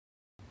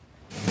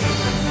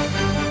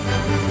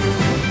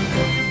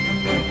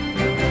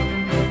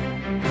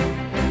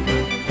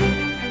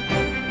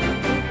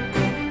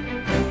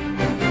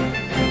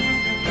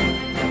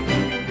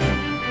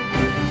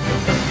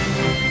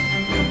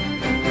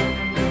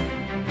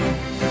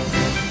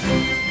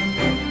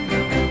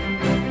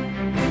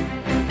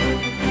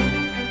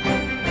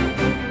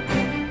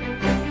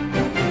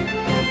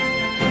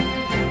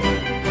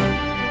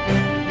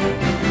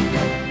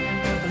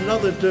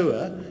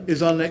doer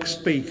is our next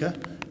speaker,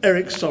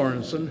 Eric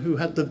Sorensen, who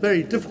had the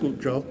very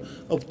difficult job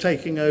of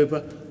taking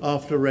over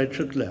after Reg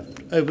had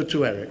left. Over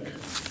to Eric.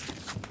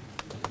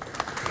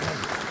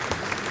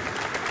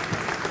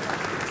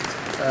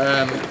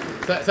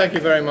 Thank you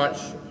very much,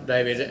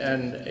 David.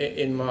 And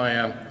in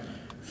my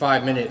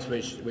 5 minutes,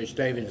 which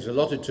David has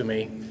allotted to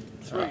me,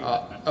 3.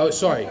 I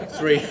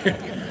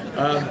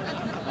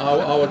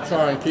will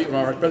try and keep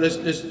my. But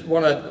there's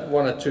one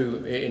or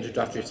two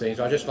introductory things.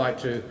 I'd just like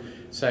to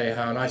say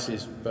how nice it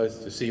is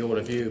both to see all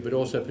of you, but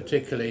also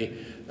particularly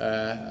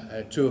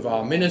 2 of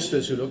our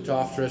ministers who looked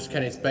after us,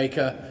 Kenneth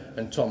Baker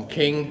and Tom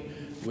King,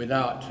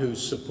 without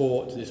whose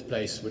support this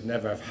place would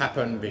never have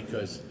happened,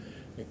 because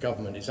the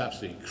government is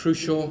absolutely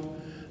crucial.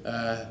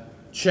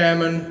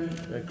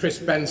 Chairman Chris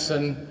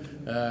Benson,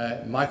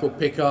 Michael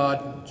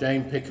Pickard,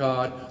 Jane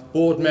Pickard,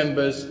 board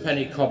members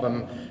Penny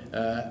Cobham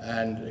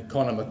and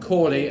Conor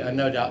Macaulay, and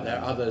no doubt there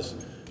are others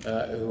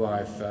who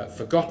I've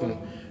forgotten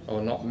or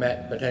not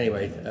met, but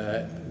anyway,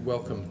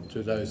 welcome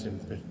to those in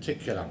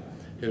particular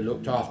who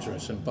looked after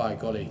us, and by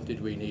golly, did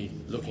we need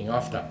looking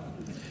after.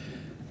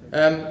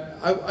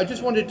 I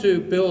just wanted to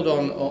build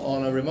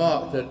on a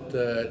remark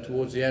that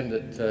towards the end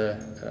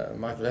that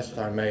Michael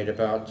Heseltine made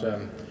about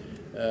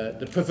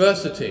the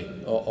perversity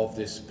of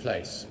this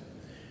place.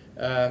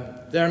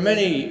 There are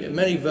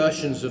many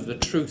versions of the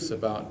truth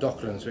about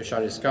Docklands, which I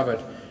discovered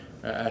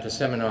at a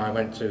seminar I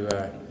went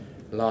to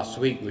last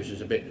week, which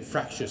is a bit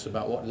fractious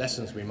about what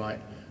lessons we might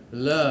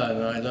learn,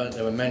 and I learned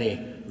there were many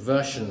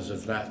versions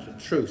of that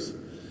truth.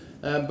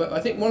 But I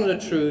think one of the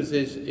truths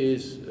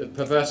is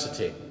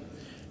perversity.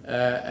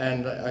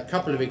 And a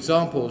couple of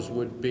examples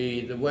would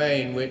be the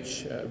way in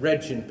which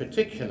Reg in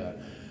particular,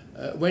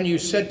 when you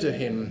said to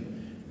him,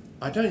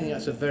 I don't think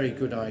that's a very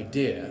good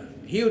idea,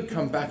 he would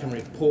come back and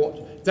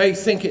report, they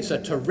think it's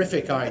a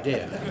terrific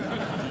idea.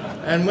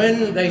 And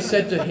when they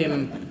said to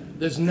him,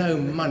 there's no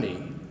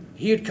money,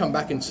 he would come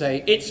back and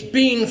say, it's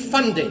been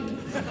funded.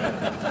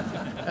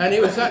 And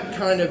it was that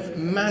kind of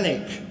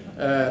manic,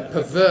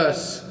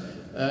 perverse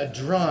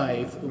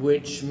drive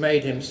which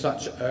made him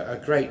such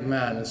a great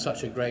man and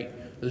such a great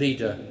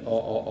leader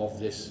of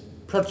this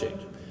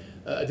project.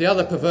 The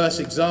other perverse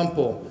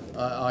example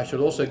I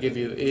should also give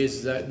you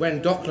is that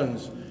when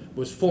Docklands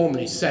was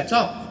formally set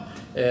up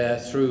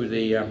through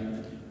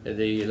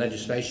the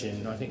legislation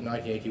in, I think,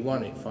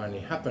 1981, it finally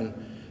happened,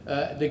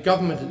 the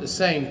government at the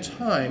same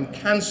time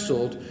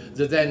cancelled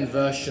the then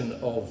version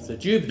of the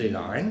Jubilee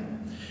line,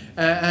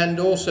 and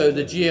also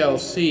the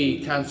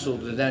GLC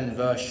cancelled the then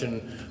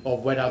version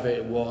of whatever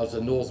it was,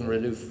 the Northern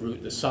Relief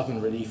Route, the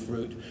Southern Relief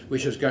Route,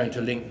 which was going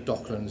to link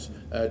Docklands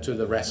to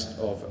the rest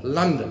of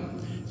London.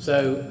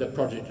 So the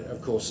project,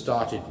 of course,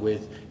 started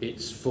with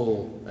its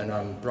full and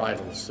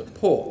unbridled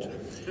support.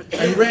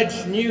 And Reg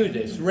knew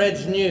this.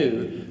 Reg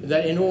knew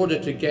that in order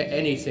to get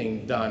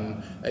anything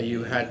done,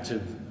 you had to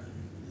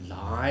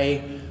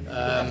lie.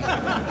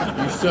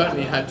 You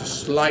certainly had to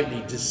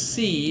slightly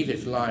deceive,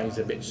 if lying is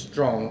a bit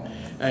strong,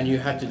 and you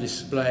had to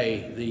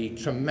display the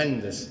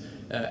tremendous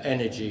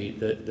energy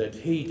that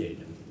he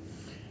did.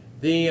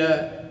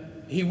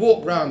 He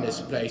walked around this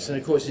place, and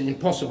of course it's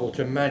impossible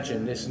to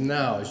imagine this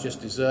now as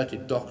just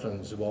deserted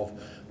Docklands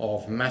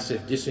of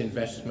massive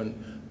disinvestment,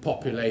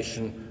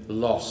 population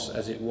loss,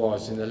 as it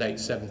was in the late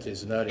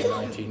 70s and early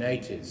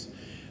 1980s.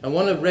 And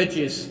one of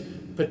Reg's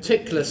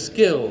particular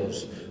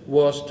skills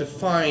was to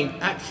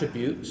find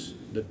attributes,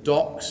 the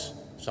docks,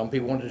 some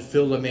people wanted to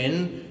fill them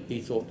in, he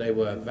thought they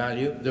were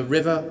value, the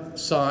river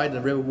side, the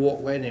river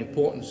walkway, the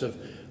importance of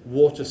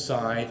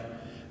waterside,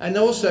 and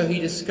also he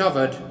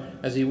discovered,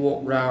 as he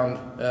walked round,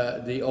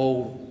 the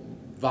old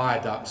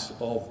viaducts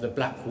of the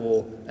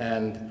Blackwall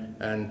and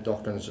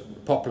Docklands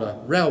Poplar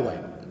Railway.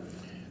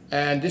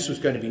 And this was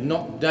going to be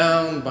knocked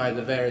down by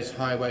the various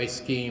highway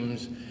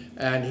schemes,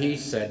 and he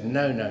said,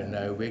 no, no,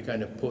 no, we're going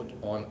to put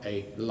on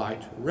a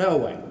light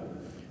railway.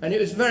 And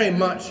it was very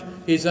much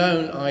his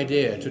own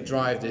idea to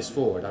drive this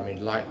forward. I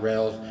mean, light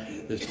rails,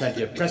 there's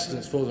plenty of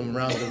precedents for them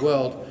around the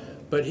world,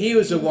 but he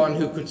was the one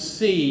who could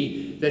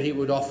see that it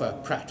would offer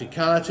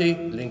practicality,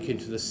 link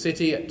into the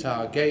city at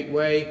Tower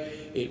Gateway,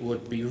 it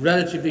would be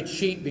relatively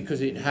cheap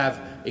because it'd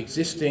have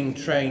existing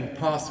train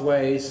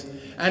pathways,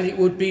 and it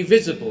would be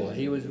visible.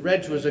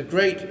 Reg was a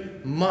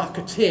great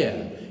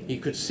marketeer. He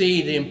could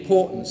see the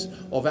importance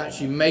of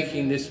actually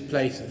making this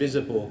place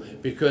visible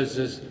because,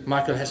 as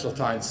Michael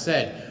Heseltine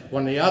said,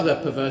 one of the other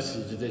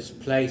perversities of this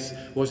place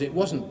was it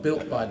wasn't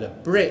built by the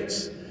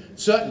Brits.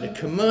 Certainly the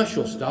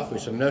commercial stuff,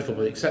 with some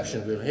notable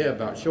exceptions we'll hear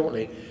about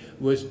shortly,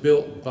 was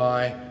built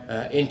by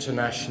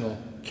international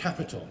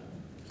capital,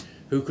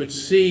 who could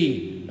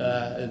see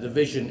the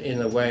vision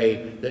in a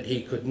way that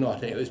he could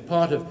not. And it was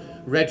part of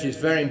Reg's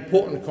very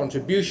important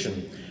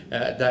contribution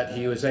that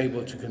he was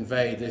able to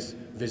convey this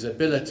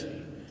visibility.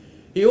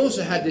 He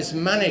also had this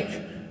manic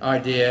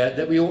idea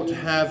that we ought to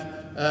have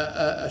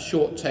a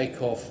short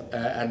takeoff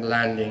and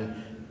landing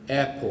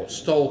airport,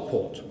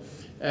 Stoleport.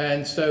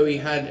 And so he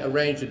had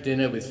arranged a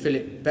dinner with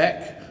Philip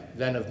Beck,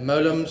 then of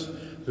Molems,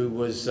 who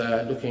was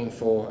looking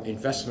for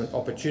investment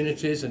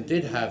opportunities and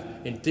did have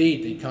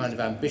indeed the kind of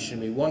ambition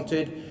we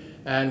wanted.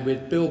 And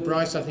with Bill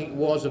Bryce, I think it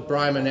was, of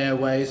Bryman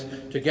Airways,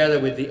 together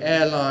with the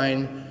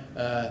airline,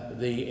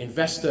 the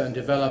investor and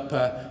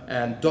developer,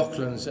 and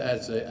Docklands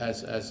as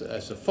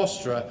a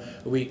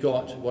fosterer, we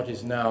got what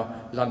is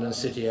now London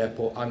City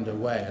Airport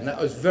underway. And that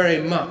was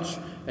very much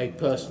a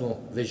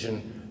personal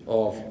vision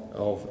of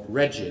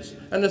Reg's.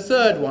 And the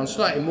third one,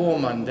 slightly more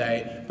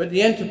mundane, but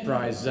the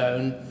enterprise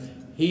zone,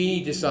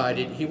 he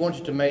decided he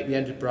wanted to make the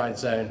enterprise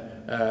zone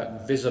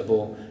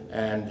visible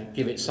and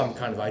give it some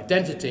kind of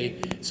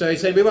identity. So he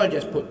said, we won't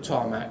just put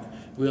tarmac,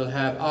 we'll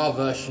have our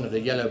version of the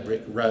yellow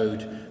brick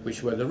road,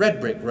 which were the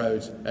red brick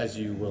roads, as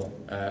you will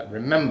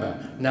remember.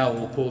 Now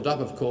all pulled up,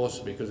 of course,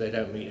 because they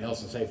don't meet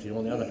health and safety and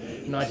all the other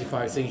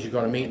 95 things you've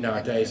got to meet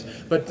nowadays.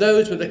 But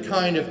those were the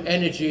kind of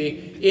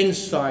energy,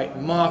 insight,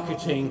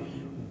 marketing,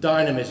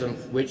 dynamism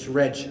which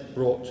Reg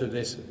brought to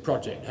this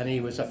project. And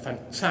he was a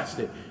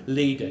fantastic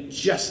leader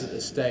just at the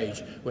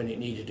stage when it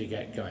needed to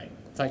get going.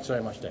 Thanks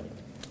very much, David.